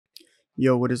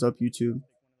Yo, what is up, YouTube?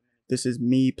 This is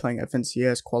me playing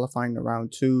FNCS, qualifying to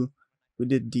round 2. We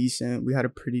did decent. We had a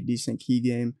pretty decent key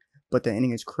game, but the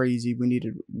ending is crazy. We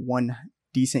needed one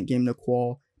decent game to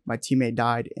qual. My teammate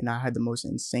died, and I had the most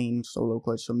insane solo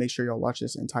clutch. So make sure y'all watch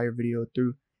this entire video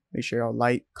through. Make sure y'all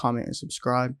like, comment, and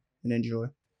subscribe, and enjoy.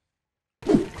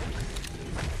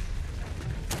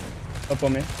 Up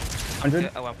on me.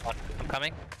 100? Oh, I'm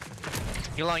coming.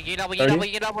 You low, you double, you 30? double,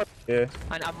 you double. Yeah.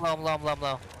 I'm low, I'm low, I'm low, I'm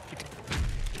low.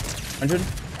 100?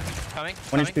 Coming.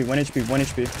 1 HP, 1 HP, 1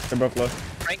 HP. They're both low.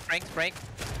 Break.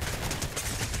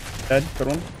 Dead. Good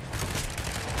one.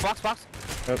 Box.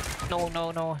 Yep.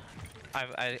 No. I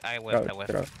whiffed, I whiffed.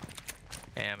 Get out.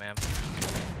 Yeah, man.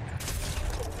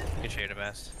 Good share the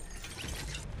best.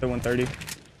 The 130.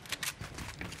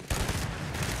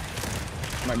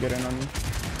 Might get in on me.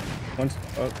 Once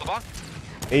up.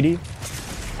 80.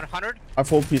 100. I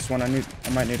full piece one. I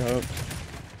might need help.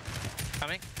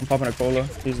 Coming. I'm popping a cola.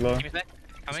 He's low. Give me that.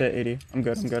 He's Coming. at 80. I'm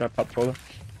good. I popped cola.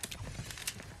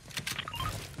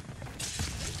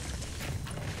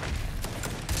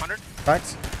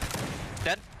 Cracks.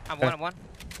 Dead. I'm Yeah. one.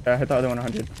 Yeah, I hit the other one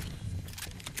 100.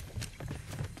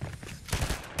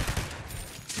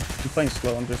 I'm playing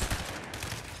slow. I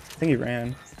think he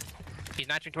ran. He's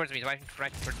nitring towards me. He's right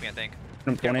towards me, I think.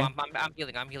 I'm 20. Careful,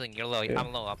 I'm healing. You're low. Yeah.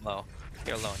 I'm low.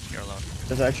 You're alone.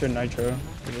 There's actually a nitro.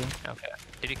 Okay.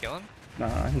 Did you kill him?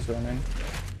 Nah, he's running.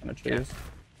 I'm gonna chase.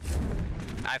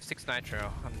 I have 6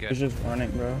 nitro. I'm good. He's just running,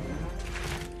 bro.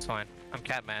 It's fine. I'm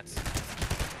cat mats.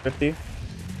 50.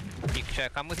 Should I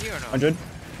come with you or no? 100.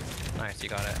 Nice, you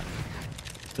got it.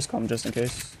 Just come just in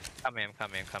case. I'm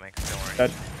coming. Don't worry.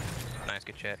 Dead. Nice,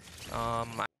 good shit.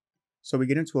 So we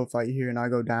get into a fight here and I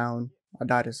go down. I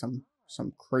die to some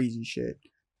crazy shit.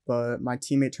 But my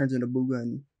teammate turns into Booga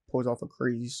and pulls off a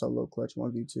crazy solo clutch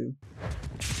 1v2.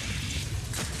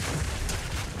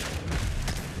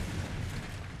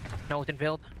 No, within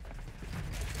build.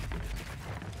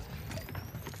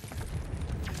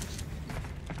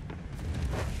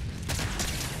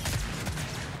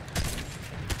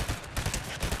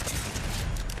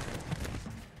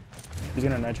 He's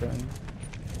gonna nitro in.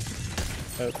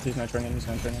 He's nitroing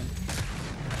in.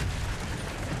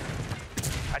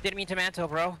 I didn't mean to mantle,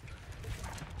 bro.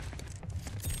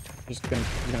 He's gonna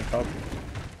top.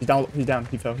 He's down.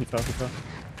 He fell.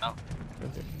 Oh.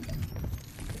 Okay.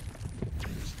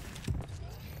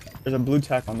 There's a blue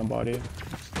tack on the body.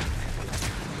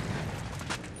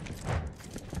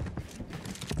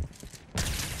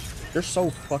 You're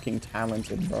so fucking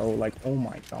talented, bro. Like, oh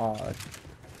my god.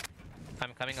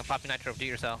 I'm coming. I'm popping nitro. Do it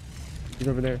yourself. He's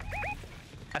over there.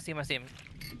 I see him.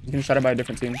 He's getting shot at by a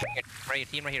different team. Right,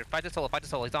 team right here. Fight the solo.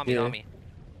 He's on me.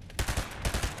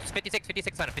 It's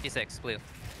 56 on him. 56 blue.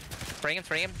 Spray him.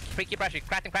 Keep pressure.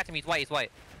 Crack him. He's white.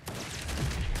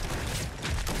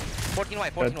 14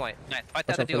 white. Nice. Fight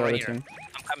the other dude right here. Team.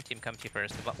 I'm coming to you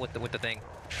first with the thing.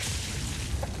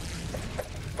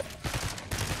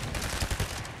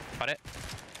 Got it.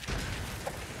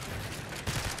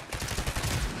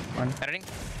 Editing.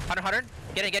 100.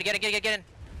 Get in.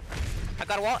 I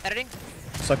got a wall. Editing.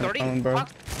 Second 30. phone, bro.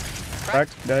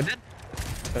 Cracked. Dead.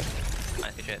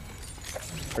 Nice, good shit.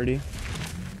 30.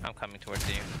 I'm coming towards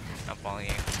you. I'm following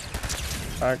you.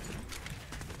 Cracked.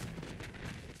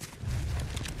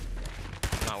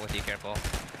 I'm not with you. Careful.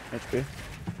 HP.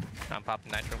 I'm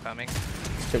popping nitro coming.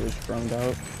 This kid was drummed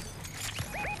out.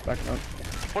 Back up.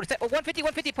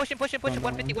 150. Push him.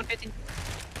 150.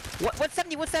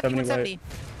 170. 70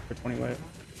 for 20 white.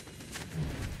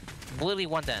 Literally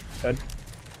one then. Dead.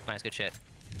 Nice, good shit.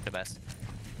 The best.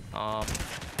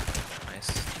 Nice.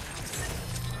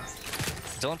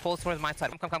 Dylan pulls towards my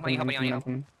side. Come, on you.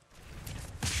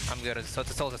 I'm good. So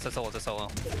it's a solo.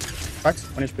 Cracked.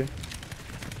 1 HP.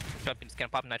 Just gonna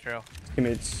pop nitro.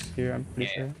 Teammates here, I'm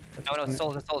pretty sure. No, it's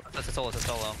a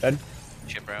solo. Dead.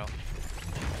 Shit, bro.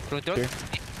 Throw Here.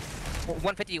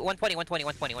 150, 120.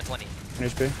 1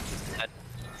 HP. Dead.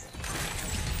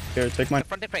 Here, take mine.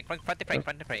 Front and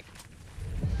break.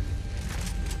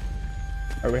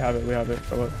 Oh, we have it.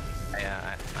 Go up.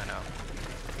 Yeah, I know.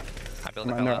 I built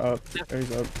Mine, a they're up. There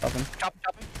he's up. Top him. Chop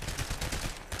him.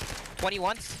 20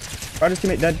 once. Right, his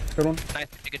teammate dead. Good one. Nice,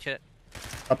 good shit.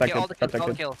 Drop that All the kid. Drop that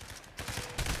kid. kills.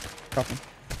 Drop him.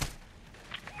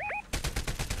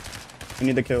 We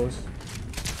need the kills.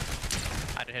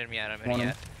 I didn't hit him yet. Want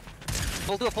him.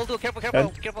 Full duo. Careful.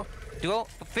 Duo.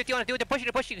 50 on a duo.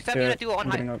 They're pushing you. 70 on a duo on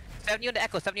high. 70 on the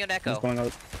echo. He's going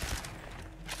up.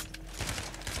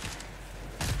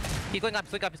 He's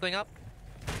going up.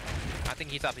 I think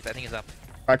he's up.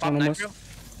 Cracked Pop one almost. nitro.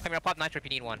 Come here, pop nitro if you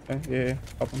need one. Okay, yeah.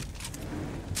 Pop him.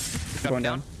 Drop Going him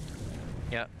down.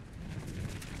 Yeah.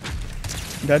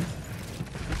 Dead.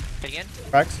 Hitting in.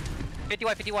 Cracks. 50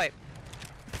 white, 50 white.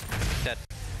 Dead.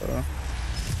 Uh,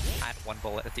 I had 1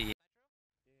 bullet at the.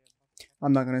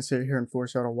 I'm not gonna sit here and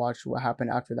force y'all to watch what happened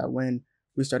after that win.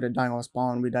 We started dying on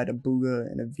spawn. We died to Booga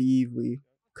and a Vive. We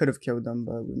could have killed them,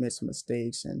 but we made some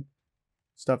mistakes and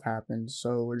stuff happened.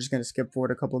 So we're just gonna skip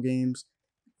forward a couple games.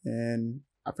 And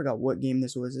I forgot what game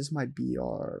this was. This might be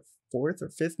our 4th or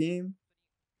 5th game.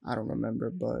 I don't remember,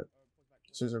 but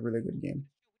this was a really good game.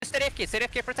 Stay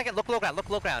AFK for a second. Look low ground, look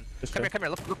low ground. Just Come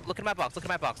here. Look at my box. Look at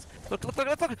my box. Look. Two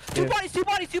bodies.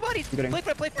 Play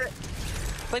for it.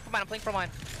 Play for mine. I'm playing for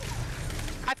mine.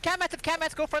 I have cam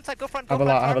mats. Go front side. Go front. I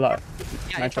have a lot.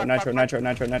 Yeah, Nitro. I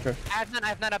have none.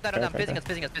 I'm Okay.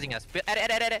 Fizzing us.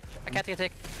 Edit. I can't take a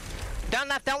tick. Down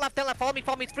left. Follow me.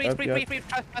 Freeze.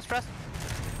 Trust.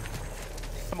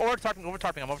 I'm over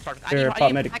tarping. Here,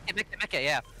 pop medic. Mech it,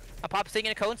 yeah. I'm pop sitting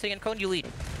in a cone, you lead.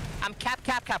 I'm cap.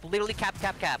 Literally cap.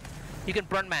 You can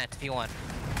burn mat if you want.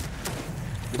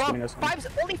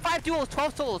 Only 5 duels,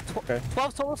 12 solos. Okay.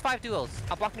 12 solos, 5 duels.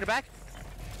 I'm blocking your back.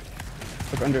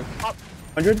 Look under. Oh.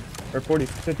 100 or 40,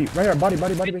 50. Right here, body.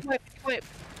 Wait.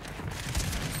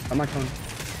 On my cone.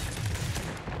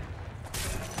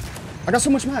 I got so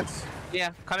much mats.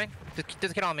 Yeah, coming.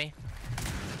 Just get on me.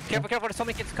 Careful, there's so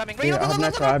many kids coming. Yeah,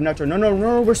 I have nitro.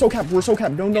 No, we're so capped. No.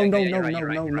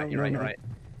 You're right.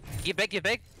 You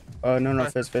big? No,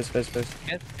 fizz. Good.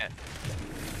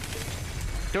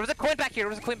 There was a coin back here.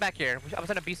 I was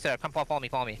on a beast there. Come follow me.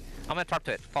 I'm gonna tarp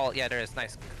to it. Follow. Yeah, there is.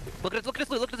 Nice. Look at this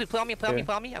loot. Play on me. I'm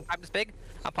grabbing this big.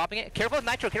 I'm popping it. Careful with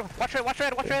nitro. Watch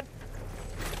red.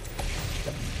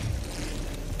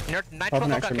 Nitro,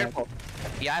 look out, careful.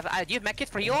 Yeah, do you have mech kits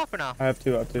for heal off or no? I have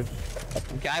two. Okay,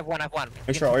 I have one.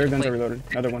 Make sure all your guns are reloaded.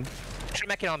 Another one. Should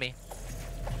mech it on me.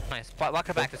 Nice. Lock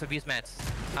her back. There's abuse mats.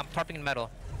 I'm tarping in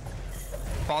metal.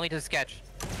 Follow me to the sketch.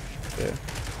 Yeah.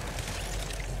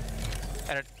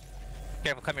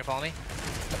 Careful, come here, follow me.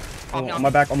 On my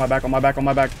back.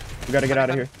 We gotta get out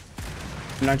of here.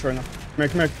 Nitro now. Come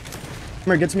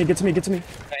here, get to me.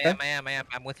 I am.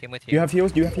 I'm with you. You have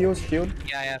heals? Shield?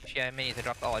 Yeah, I have minis. I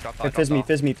dropped all.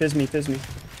 Fizz me.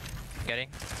 Getting.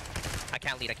 I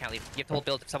can't lead. You have to hold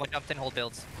builds. If someone jumps in, hold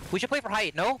builds. We should play for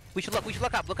height, no? We should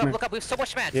look up. Look up. We have so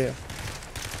much mats. Yeah.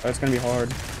 It's gonna be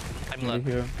hard. I'm look.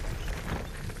 Here.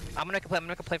 I'm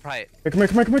gonna play for height. Hey, come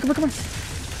here.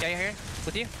 Yeah, you're here.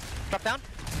 With you. Drop down.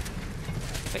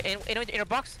 Wait, in our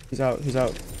box. He's out.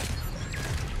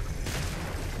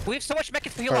 We have so much mech to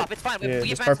heal off. It's fine. Yeah, we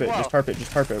just have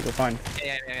parp it. We're fine.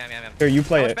 Yeah. Here, you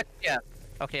play it. Yeah.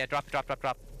 Okay, yeah, drop. Tarp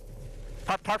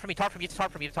for me. Tarp for me.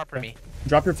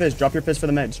 Drop your fizz for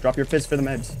the meds.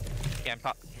 Yeah, I'm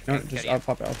pop. No, Okay, just yeah. I'll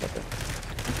pop it. I'm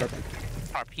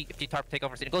tarping. Tarp. If you tarp, take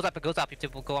over soon. It goes up. You have to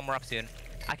go on more up soon.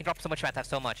 I can drop so much mats. I have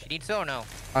so much. You need so or no?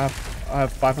 I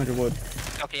have 500 wood.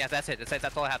 Okay, yeah, that's it.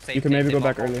 That's all I have. You can maybe go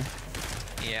back early.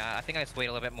 Yeah, I think I just wait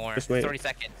a little bit more. Just wait. 30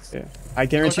 seconds. Yeah. I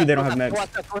guarantee you they don't have meds.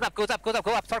 Goes up.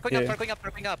 Start going up.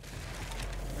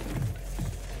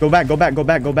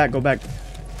 Go back.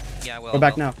 Yeah, well. Go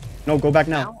back now. No, go back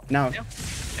now. Now. Okay.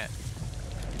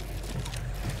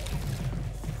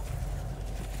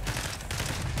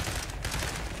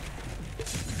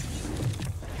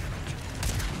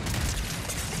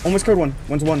 Almost killed one.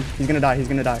 One's one. He's gonna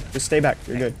die. Just stay back.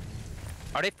 You're good.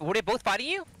 Were they both fighting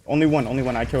you? Only one.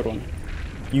 I killed one.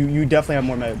 You definitely have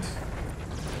more meds.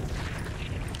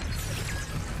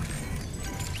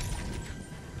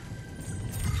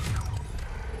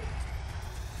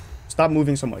 Stop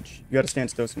moving so much. You gotta stand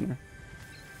still somewhere.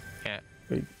 Yeah.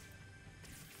 Wait.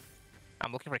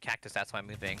 I'm looking for cactus, that's why I'm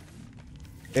moving.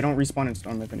 They don't respawn in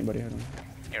storm if anybody had them.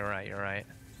 You're right.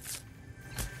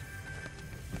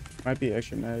 Might be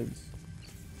extra meds.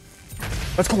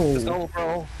 Let's go! Let's go,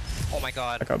 bro. Oh my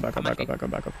god. Back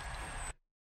up.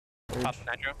 Pop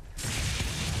nitro.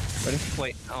 Ready?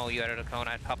 Wait, oh, you added a cone.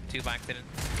 I popped 2 by accident.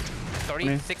 30,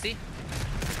 Me. 60?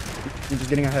 I'm just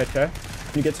getting ahead, okay?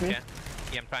 Can you get to me?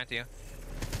 Yeah, I'm trying to.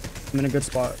 I'm in a good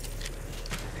spot.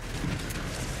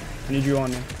 I need you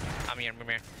on me. I'm here.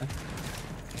 Right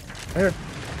here.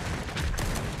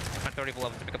 I'm 30 below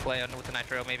to pick a play on with the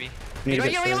nitro, maybe. You need to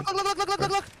Right get here,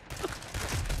 started. look.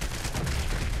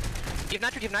 Do you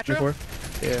have nitro? Before?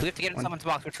 Yeah. We have to get in someone's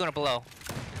box. We're 200 below.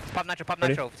 Pop nitro.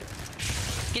 Ready?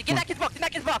 Get that kid's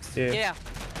box. Yeah.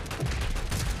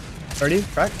 30,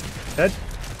 crack. Dead.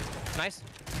 Nice.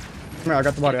 Come here, I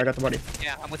got the body.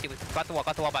 Yeah, I'm with you. Got the wall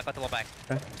back.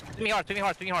 Okay. Swing me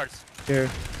hards. Here.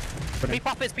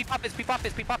 Pre-pop this. Get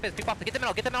the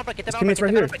metal break. teammate's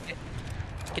right here.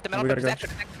 Get the metal We break.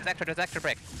 gotta There's extra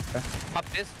break. Okay. Pop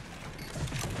this.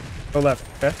 Go left,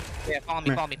 okay? Yeah, follow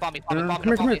me.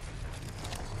 Come here.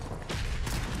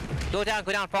 Go down,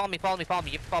 follow me. You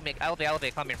follow me.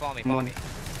 Elevate, come here, follow me.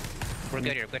 We're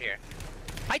good here.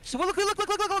 Look,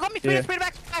 come me, straight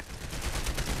back.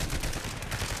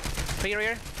 Straight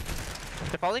here.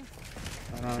 They're falling.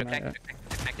 They're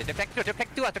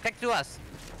connected to us.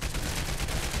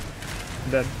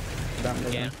 Dead. Down.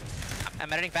 Yeah.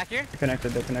 I'm editing back here. They're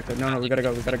connected. No, we gotta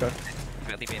go.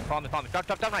 Follow me. Drop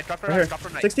right. Right here.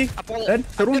 60. Dead.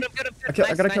 Third one.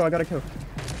 I gotta kill.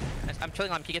 I'm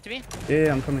chilling on him. Can you get to me?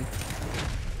 Yeah, I'm coming.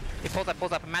 He pulls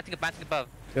up. I'm matching above.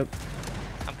 Yep.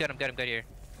 I'm good here.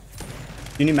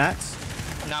 You need mats?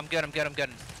 No, I'm good. Okay.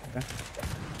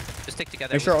 Just stick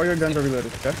together. Make sure all your guns are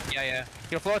reloaded, okay? Yeah.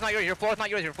 Your floor is not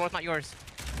yours.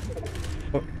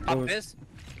 Up is.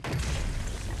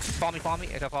 Follow me.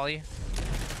 I can follow you.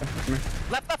 Come here.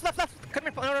 Left. Come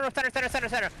here. No.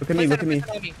 Center. Look at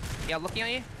me. Yeah, looking at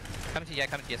you. Coming to you.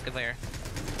 It's good layer.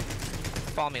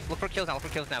 Follow me. Look for kills now. We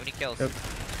need kills. Yep.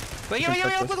 Wait, here.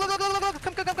 Look.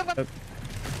 Come. Yep.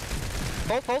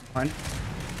 Hold. Fine.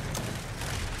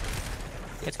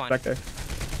 It's fine. Back there.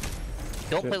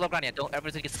 Don't play low ground yet. Don't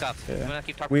everybody get scuffed. Yeah. I'm gonna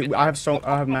keep talking. I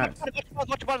have mats.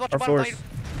 Watch Our floors.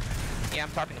 Yeah, I'm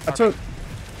tarping. I took.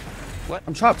 What?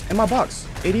 I'm chopped in my box.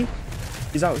 80.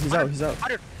 He's out.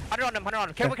 100 on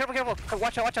him. Careful.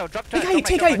 Watch out. Drop.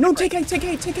 Take height. No, take height.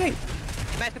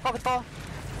 Nice, good call.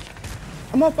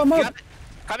 I'm up. Coming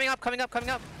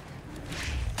up.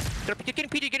 They're getting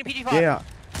PG 5. Yeah.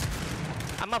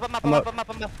 I'm up. What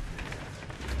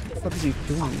the fuck is he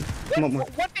doing? Come up more.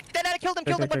 150 dead. I killed him.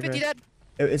 150 dead.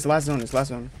 It's last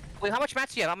zone. Wait, how much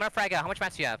mats do you have? I'm gonna frag out. How much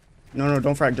mats do you have? No,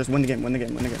 don't frag. Just win the game. No,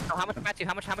 how much mats do you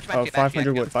have? How much mats do you have?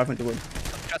 500 wood. 500 wood.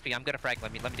 Trust me, I'm gonna frag.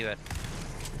 Let me do it.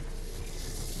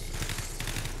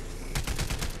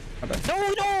 My bad.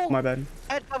 No! My bad.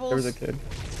 Head bubbles. There was a kid.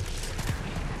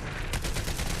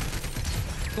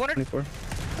 200? 24.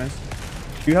 Nice.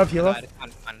 Do you have heal up?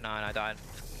 No, I died.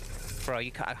 Bro,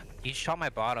 you shot my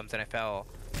bottoms and I fell.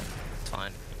 It's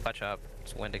fine. Clutch up.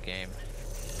 Just win the game.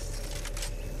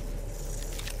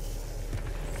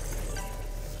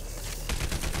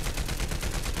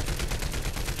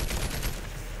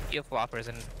 You have floppers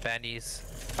and bandies.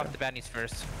 Pop the bandies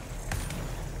first.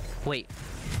 Wait,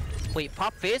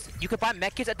 pop fizz? You could buy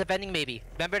mech kits at the vending maybe.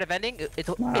 Remember the vending? I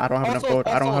don't have enough gold.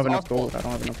 I don't have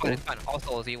enough gold. It's fine. All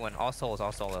solos, you win. All solos.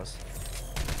 All solos.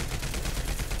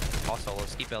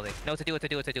 Keep building. No, it's a duo.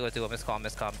 Miscom.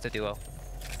 It's a duo.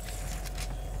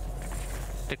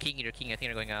 They're keying. I think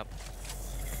they're going up.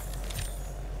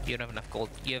 You don't have enough gold.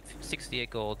 You have 68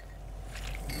 gold.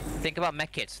 Think about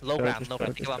mech kits. Low ground.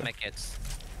 Think about mech kits.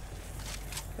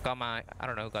 I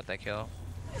don't know who got that kill.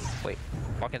 Wait.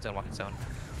 Walk in zone.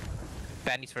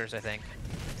 Bandies first, I think.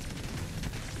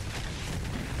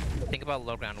 Think about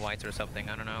low ground whites or something.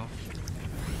 I don't know.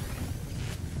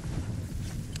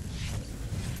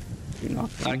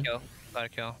 Got a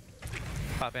kill.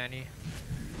 Pop Andy.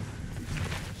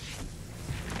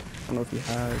 I don't know if he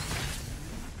has.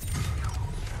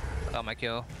 Got my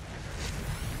kill.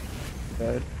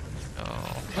 Dead.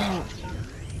 Oh. Bro.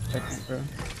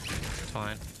 It's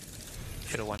fine.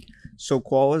 Should've won. So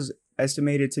qual is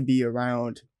estimated to be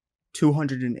around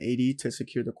 280 to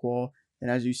secure the qual.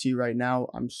 And as you see right now,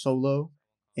 I'm solo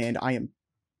and I am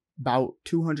about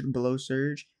 200 below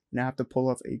surge. And I have to pull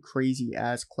off a crazy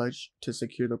ass clutch to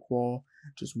secure the qual.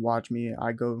 Just watch me.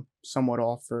 I go somewhat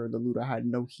off for the loot. I had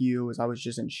no heals. I was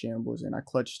just in shambles and I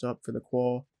clutched up for the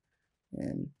qual.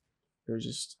 And it was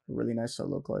just a really nice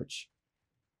solo clutch.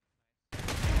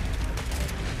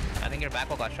 I think your back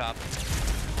wall got chopped.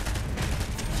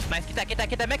 Nice, get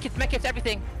that. Mech kits,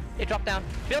 everything. It dropped down.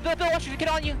 Bill, watch you, get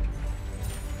on you.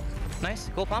 Nice,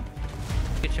 go pump.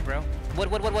 Good shit, bro. Wood,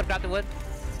 grab the wood.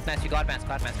 Nice, you got advance.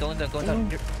 Go in the.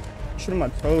 Shit on my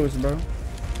toes, bro.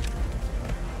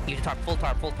 You should full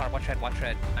tarp. Watch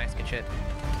red. Nice, good shit.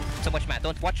 So much mat.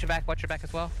 Don't watch your back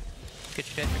as well. Good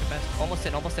shit, you're the best. Almost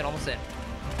in. I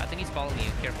think he's following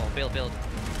you. Careful, build.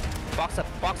 Box up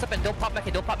and don't pop back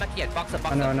yet. Box up.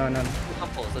 No. Zone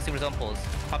pulls. Let's see where zone pulls.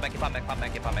 Pop back. Pop it.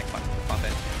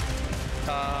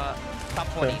 Top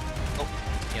 20. Oh,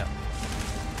 yeah.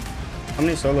 How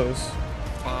many solos?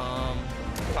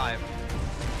 5.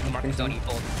 The marking zone, you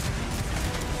pulled.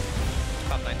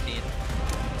 Top 19.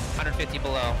 150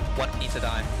 below. One needs to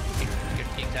die. Your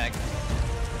team tag.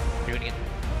 You're gonna get.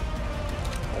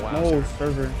 Oh, wow. No,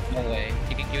 server. No way.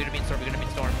 You're gonna be in storm.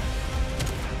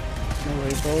 No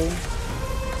way, bro.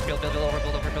 Build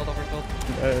over.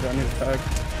 Dead, I need a tag.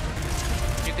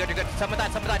 You're good. Some of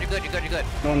that. You're good.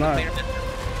 No, I'm not.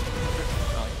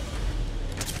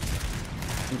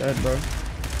 I'm dead, bro.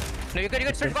 No, you're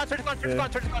good. Surge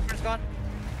gone.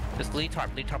 Just lead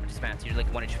tarp with these mats. You're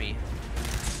like 1 HP.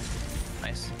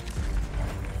 Nice.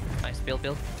 Nice. Build.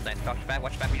 Nice.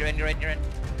 Watch your back. You're in.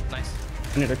 Nice.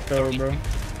 I need a kill, bro.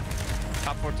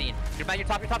 Top 14. You're back. You're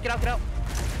top. Get out.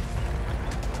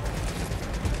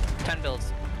 10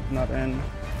 builds. Not in.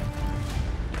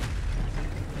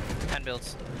 10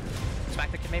 builds. Smack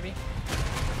the kid maybe?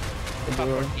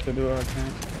 To do it, I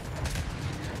can't.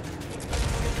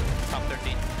 Top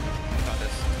 13. Got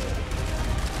this.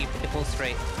 Keep the pull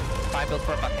straight. 5 builds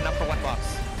per buck. Enough for 1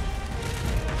 box.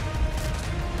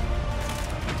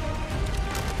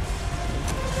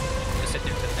 Just sit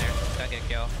there. Gotta get a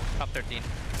kill. Top 13.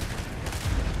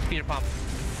 Peter pump.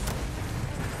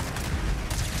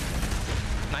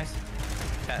 Nice.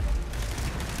 Cat.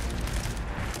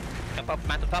 Jump up,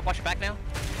 mantle top, watch your back now.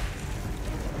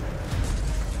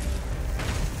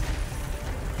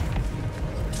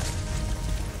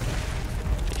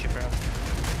 Good shit, bro.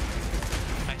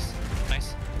 Nice.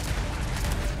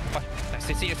 Watch. Nice.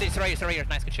 It's right here.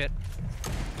 Nice, good shit.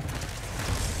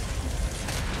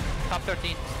 Top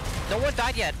 13. No one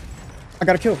died yet. I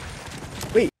got a kill.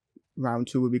 Wait. Round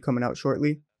 2 will be coming out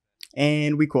shortly.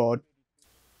 And we quad.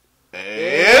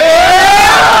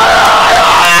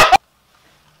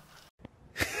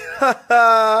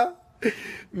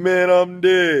 Man, I'm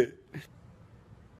dead.